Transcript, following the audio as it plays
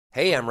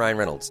Hey, I'm Ryan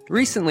Reynolds.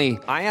 Recently,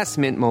 I asked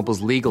Mint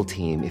Mobile's legal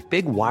team if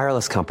big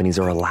wireless companies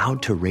are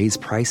allowed to raise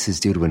prices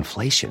due to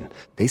inflation.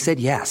 They said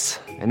yes.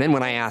 And then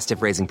when I asked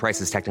if raising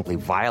prices technically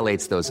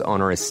violates those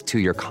onerous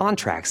two-year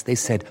contracts, they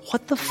said,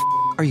 "What the f***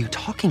 are you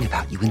talking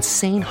about, you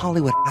insane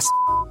Hollywood ass?"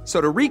 So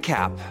to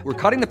recap, we're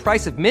cutting the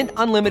price of Mint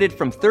Unlimited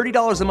from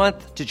 $30 a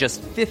month to just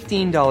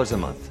 $15 a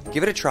month.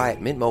 Give it a try at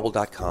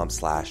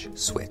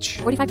mintmobile.com/switch.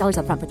 $45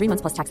 up front for 3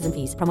 months plus taxes and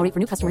fees. Promo rate for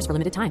new customers for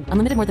limited time.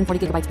 Unlimited more than 40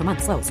 gigabytes per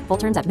month. Slows full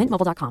terms at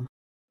mintmobile.com.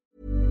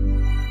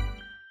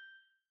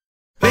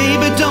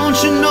 Baby,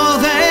 don't you know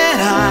that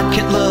I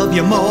can love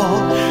you more?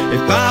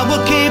 If I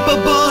were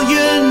capable,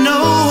 you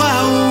know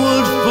I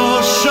would for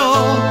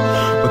sure.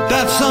 But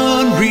that's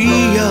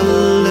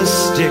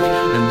unrealistic,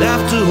 and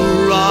after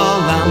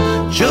all, I'm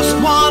just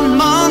one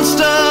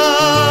monster.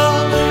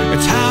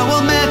 It's how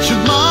I met your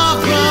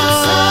mother.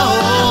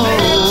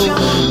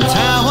 It's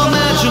how I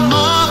met your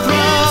mother.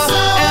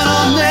 And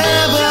I'll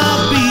never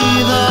be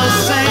the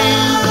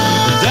same.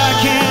 And I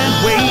can't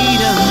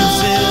wait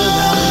until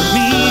I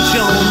meet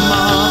your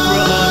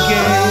mother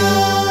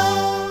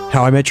again.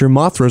 How I Met Your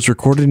Mothra is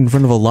recorded in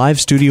front of a live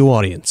studio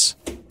audience.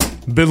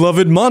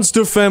 Beloved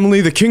monster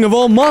family, the king of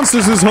all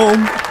monsters is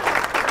home.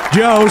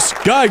 Joust,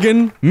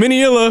 Gigan,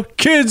 Miniilla,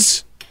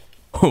 kids.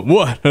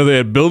 What, are they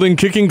at building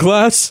kicking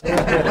class?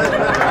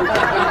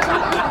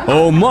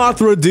 Oh,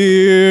 Mothra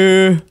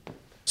dear,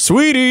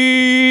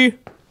 sweetie,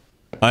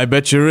 I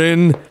bet you're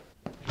in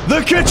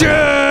the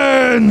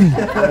kitchen!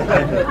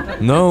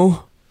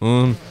 No,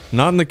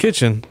 not in the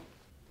kitchen.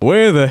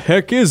 Where the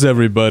heck is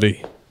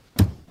everybody?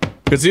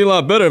 Could see a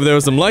lot better if there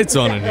was some lights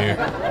on in here.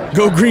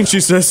 Go green, she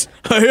says.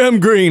 I am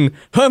green.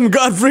 I'm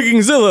God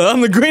freaking Zilla.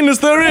 I'm the greenest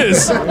there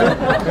is.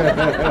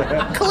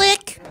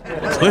 Click.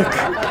 Click.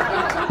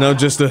 Now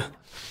just a...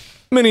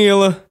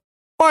 Miniilla,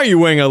 why are you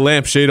wearing a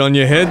lampshade on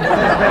your head?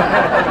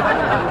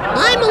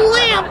 I'm a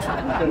lamp.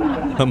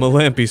 I'm a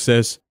lamp, he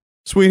says.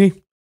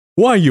 Sweetie,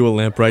 why are you a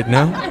lamp right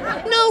now?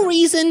 No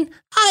reason.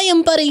 I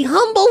am but a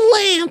humble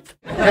lamp.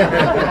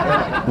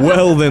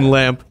 Well then,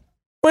 lamp,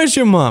 where's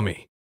your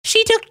mommy?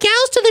 She took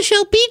cows to the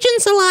Shelpegian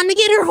salon to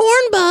get her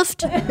horn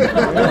buffed.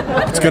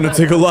 It's gonna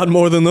take a lot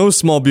more than those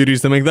small beauties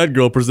to make that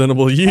girl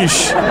presentable,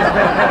 yeesh.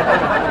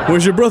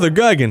 Where's your brother,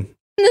 Gigan?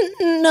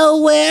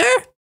 Nowhere.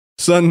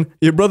 Son,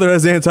 your brother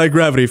has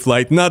anti-gravity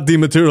flight, not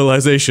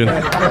dematerialization. You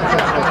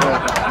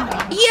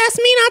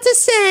asked me not to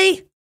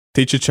say.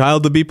 Teach a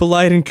child to be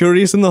polite and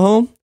curious in the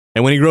home,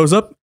 and when he grows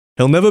up,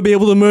 he'll never be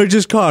able to merge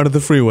his car to the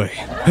freeway.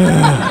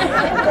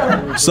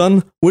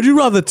 Son, would you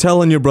rather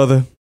tell on your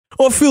brother,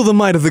 or feel the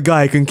might of the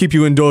guy who can keep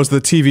you indoors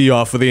with the TV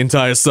off for the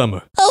entire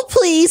summer? Oh,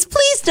 please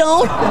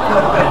don't.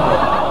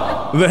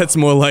 That's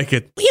more like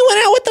it. He went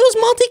out with those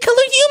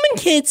multicolored human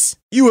kids.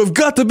 You have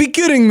got to be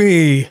kidding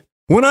me!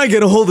 When I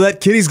get a hold of that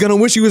kid, he's gonna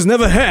wish he was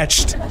never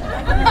hatched.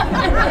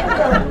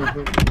 At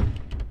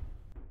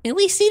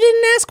least he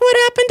didn't ask what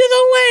happened to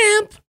the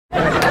lamp.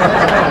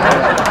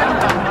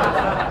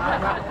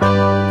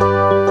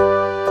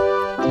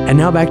 And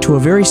now back to a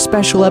very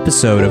special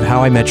episode of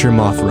How I Met Your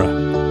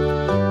Mothra.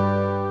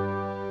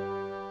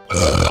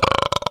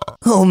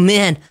 Oh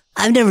man,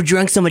 I've never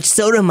drunk so much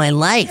soda in my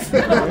life.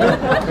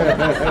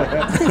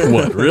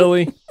 What,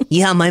 really?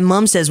 Yeah, my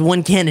mom says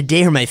 1 can a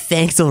day or my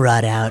fangs will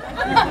rot out.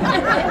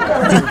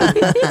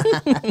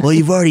 Well,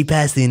 you've already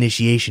passed the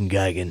initiation,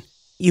 Gigan.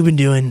 You've been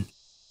doing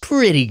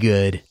pretty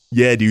good.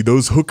 Yeah, dude,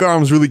 those hook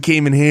arms really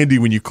came in handy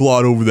when you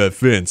clawed over that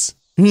fence.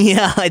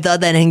 Yeah, I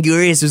thought that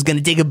Angurius was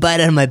gonna take a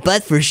bite out of my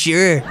butt for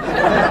sure.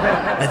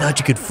 I thought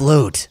you could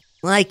float.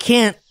 Well, I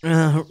can't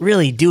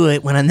really do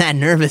it when I'm that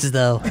nervous,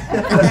 though.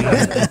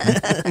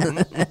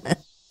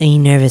 Are you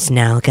nervous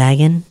now,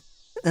 Gigan?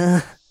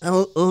 A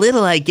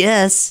little, I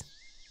guess.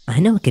 I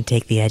know it could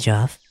take the edge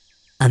off.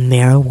 A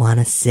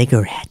marijuana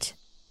cigarette.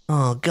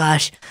 Oh,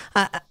 gosh.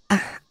 I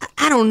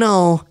don't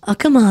know. Oh,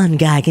 come on,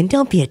 Gigan.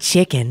 Don't be a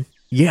chicken.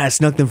 Yeah, I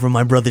snuck them from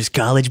my brother's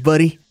college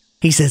buddy.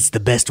 He says it's the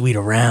best weed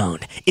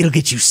around. It'll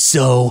get you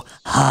so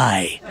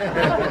high.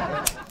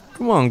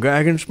 Come on,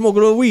 Gigan, smoke a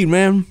little weed,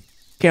 man.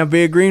 Can't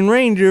be a Green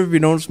Ranger if you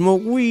don't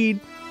smoke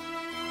weed.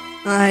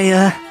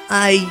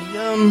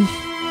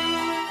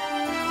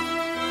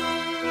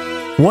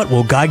 What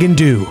will Gigan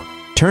do?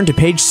 Turn to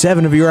page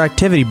 7 of your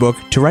activity book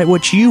to write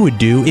what you would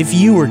do if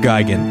you were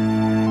Gigan.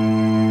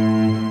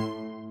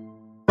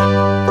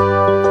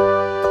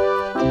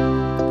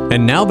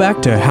 And now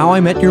back to How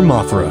I Met Your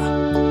Mothra.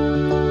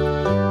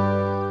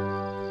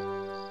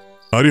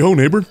 Howdy ho,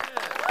 neighbor.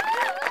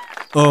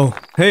 Oh,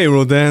 hey,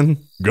 Rodan.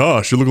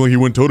 Gosh, you look like you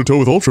went toe-to-toe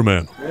with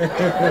Ultraman.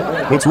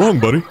 What's wrong,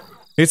 buddy?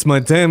 It's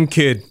my damn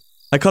kid.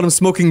 I caught him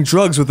smoking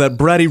drugs with that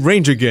bratty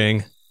ranger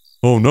gang.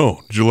 Oh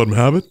no, did you let him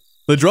have it?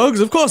 The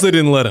drugs? Of course I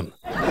didn't let him.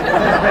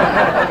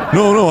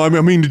 No, I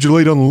mean, did you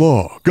lay down the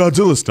law?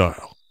 Godzilla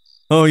style.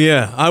 Oh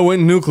yeah, I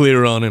went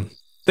nuclear on him.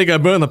 Think I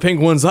burned the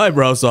pink one's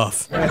eyebrows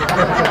off.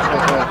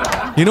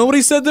 You know what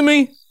he said to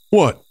me?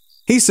 What?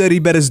 He said he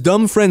bet his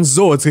dumb friend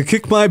Zords could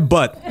kick my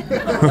butt.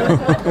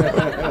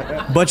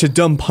 Bunch of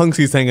dumb punks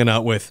he's hanging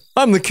out with.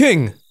 I'm the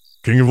king.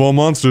 King of all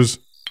monsters.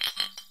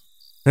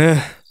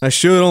 I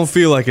sure don't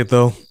feel like it,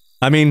 though.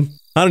 I mean,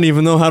 I don't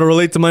even know how to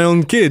relate to my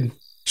own kid.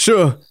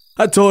 Sure,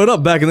 I tore it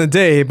up back in the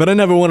day, but I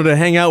never wanted to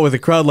hang out with a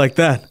crowd like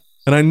that.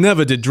 And I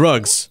never did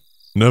drugs.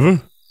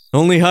 Never?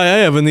 Only high I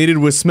ever needed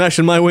was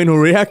smashing my way into a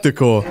reactor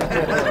core.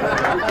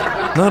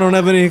 I don't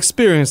have any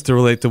experience to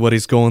relate to what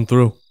he's going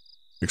through.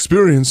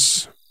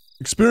 Experience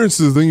is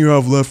the thing you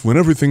have left when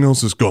everything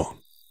else is gone.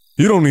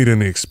 You don't need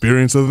any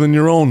experience other than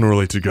your own to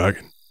relate to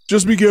Geigen.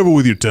 Just be careful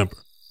with your temper.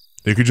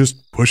 They could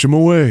just push him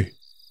away.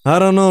 I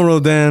don't know,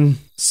 Rodan.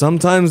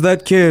 Sometimes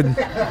that kid...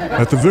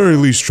 At the very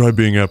least, try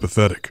being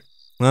apathetic.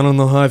 I don't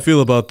know how I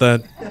feel about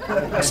that.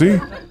 See?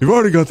 You've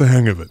already got the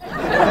hang of it.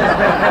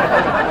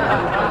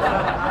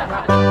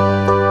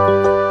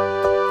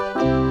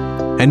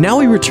 And now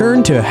we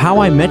return to How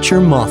I Met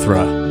Your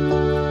Mothra.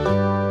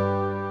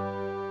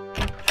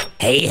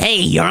 Hey,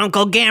 your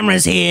Uncle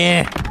Gamera's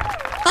here.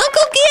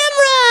 Uncle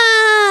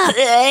Gamera!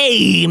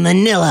 Hey,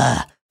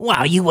 Manila.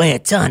 Wow, you weigh a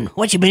ton.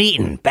 What you been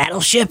eating?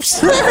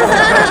 Battleships?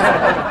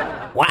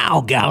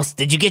 Wow, Gauss,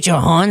 did you get your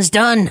horns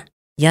done?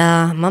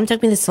 Yeah, Mom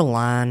took me to the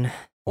salon.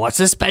 What's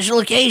the special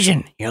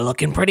occasion? You're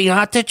looking pretty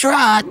hot to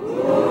trot.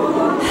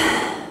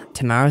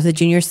 Tomorrow's a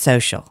junior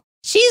social.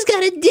 She's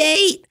got a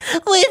date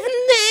with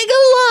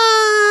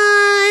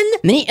Megalon!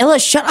 Minnie-Illa,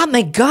 shut up,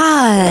 my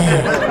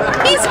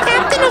god! He's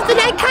captain of the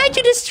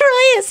Daikaiju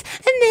Destroyers,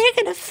 and they're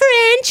gonna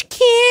French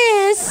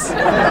kiss!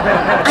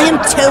 I am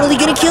totally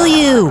gonna kill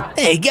you!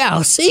 Hey,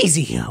 Gauss,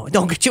 easy.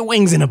 Don't get your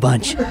wings in a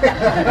bunch.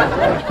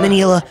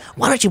 Minnie-Illa,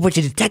 why don't you put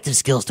your detective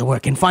skills to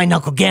work and find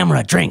Uncle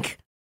Gamera a drink?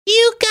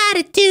 You got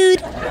it,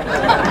 dude!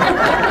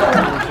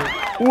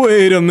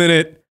 Wait a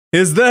minute.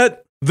 Is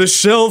that the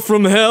shell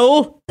from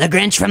hell? The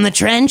Grinch from the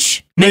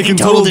trench? Making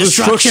total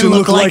destruction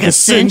look like a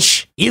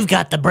cinch. You've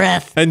got the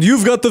breath. And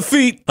you've got the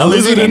feet. A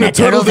lizard and a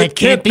turtle that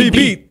can't be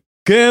beat.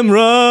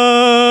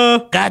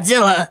 Camera!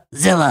 Godzilla,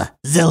 Zilla,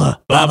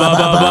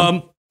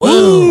 Ba-ba-ba-bum.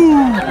 Woo!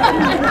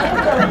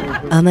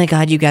 Oh my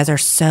god, you guys are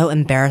so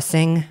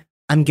embarrassing.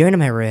 I'm going to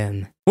my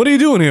room. What are you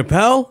doing here,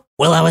 pal?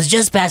 Well, I was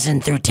just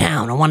passing through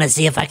town. I want to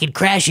see if I could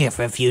crash here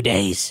for a few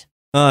days.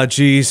 Ah,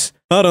 jeez.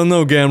 I don't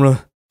know,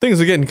 Gamera. Things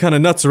are getting kind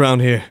of nuts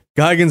around here.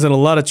 Geigen's in a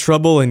lot of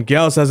trouble and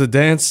Gauss has a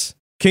dance.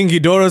 King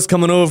Ghidorah's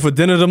coming over for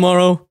dinner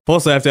tomorrow.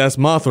 Plus, I have to ask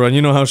Mothra, and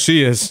you know how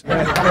she is.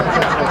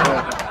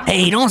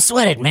 Hey, don't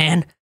sweat it,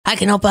 man. I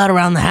can help out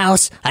around the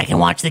house. I can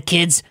watch the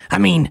kids. I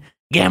mean,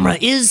 Gamera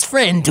is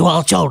friend to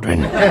all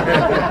children.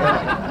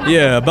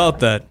 Yeah, about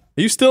that.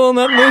 Are you still on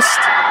that list?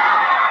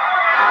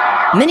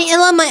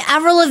 Minnie-Illa, my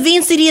Avril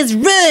Lavigne CD is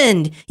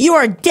ruined! You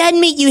are dead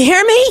meat, you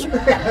hear me?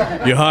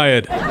 You're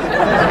hired.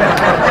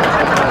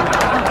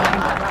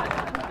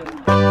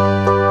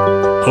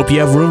 Hope you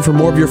have room for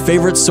more of your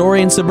favorite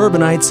Saurian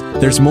suburbanites.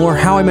 There's more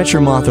How I Met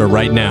Your Mothra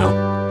right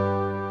now.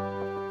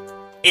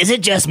 Is it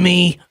just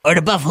me, or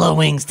do buffalo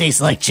wings taste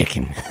like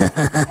chicken?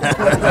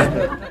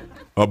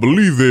 I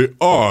believe they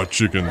are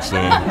chicken,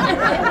 son.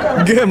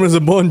 Gamera's a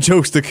born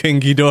jokester,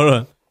 King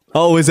Ghidorah.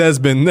 Always has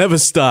been, never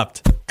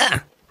stopped.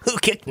 Who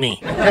kicked me?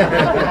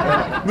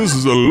 This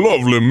is a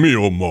lovely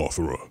meal,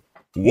 Mothra.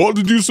 What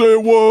did you say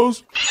it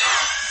was?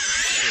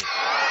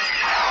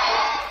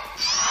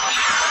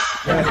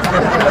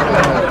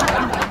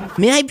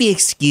 May I be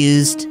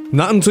excused?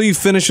 Not until you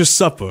finish your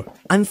supper.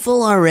 I'm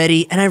full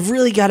already, and I've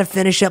really got to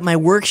finish up my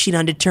worksheet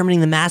on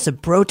determining the mass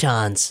of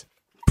protons.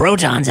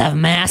 Protons have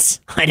mass?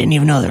 I didn't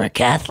even know they were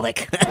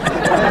Catholic. Let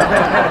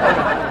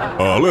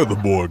the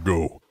boy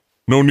go.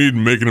 No need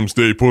in making him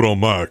stay put on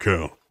my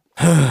account.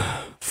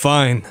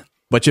 Fine,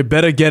 but you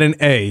better get an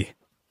A.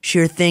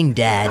 Sure thing,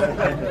 Dad.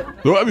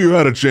 So have you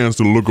had a chance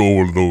to look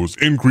over those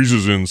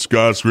increases in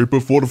skyscraper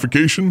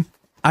fortification?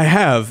 I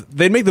have.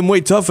 They'd make them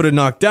way tougher to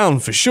knock down,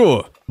 for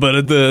sure.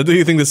 But do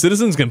you think the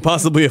citizens can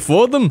possibly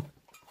afford them?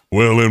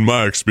 Well, in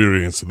my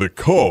experience, the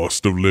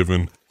cost of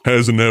living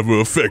has never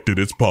affected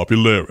its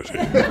popularity.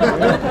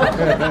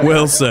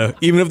 Well, sir,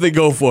 even if they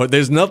go for it,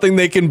 there's nothing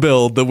they can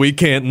build that we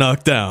can't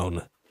knock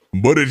down.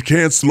 But it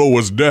can't slow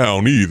us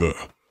down either.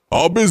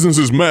 Our business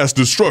is mass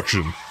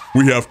destruction.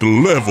 We have to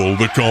level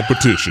the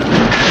competition. What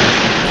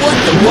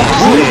the?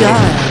 Oh my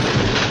god.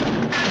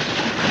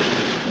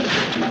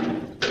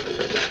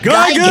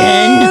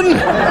 Geigen!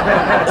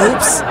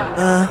 Oops.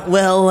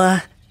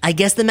 I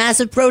guess the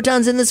massive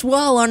protons in this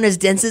wall aren't as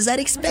dense as I'd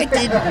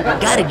expected.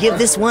 Gotta give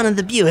this one on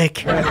the Buick.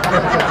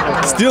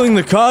 Stealing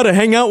the car to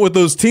hang out with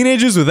those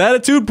teenagers with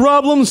attitude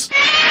problems?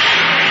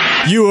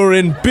 You are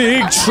in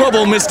big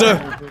trouble, mister.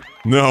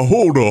 Now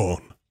hold on.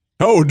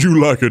 How would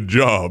you like a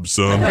job,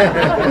 son?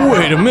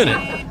 Wait a minute.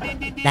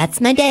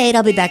 That's my date.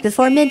 I'll be back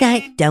before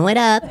midnight. Don't wait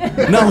up.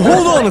 Now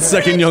hold on a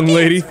second, young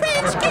lady.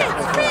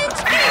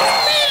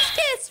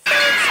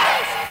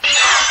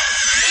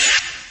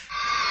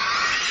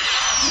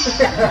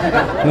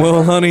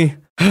 Well, honey,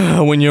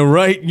 when you're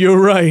right,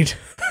 you're right.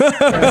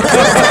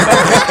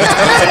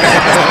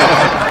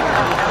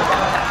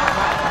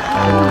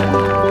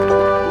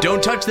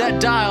 Don't touch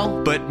that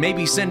dial, but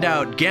maybe send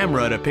out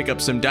Gamera to pick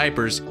up some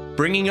diapers.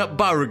 Bringing up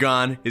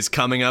Barugan is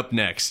coming up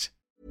next.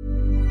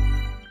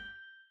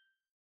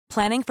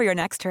 Planning for your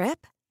next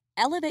trip?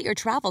 Elevate your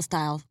travel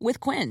style with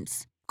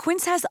Quince.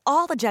 Quince has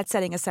all the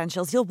jet-setting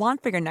essentials you'll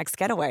want for your next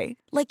getaway,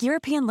 like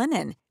European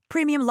linen,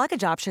 premium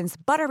luggage options,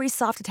 buttery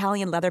soft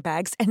Italian leather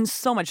bags, and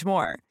so much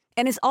more.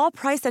 And is all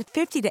priced at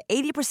 50 to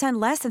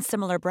 80% less than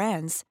similar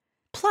brands.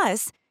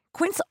 Plus,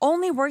 Quince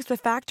only works with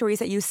factories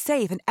that use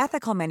safe and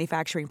ethical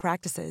manufacturing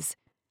practices.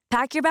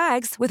 Pack your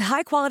bags with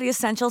high-quality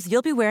essentials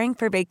you'll be wearing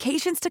for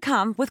vacations to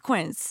come with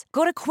Quince.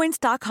 Go to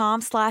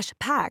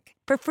quince.com/pack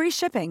for free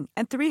shipping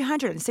and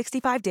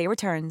 365-day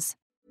returns.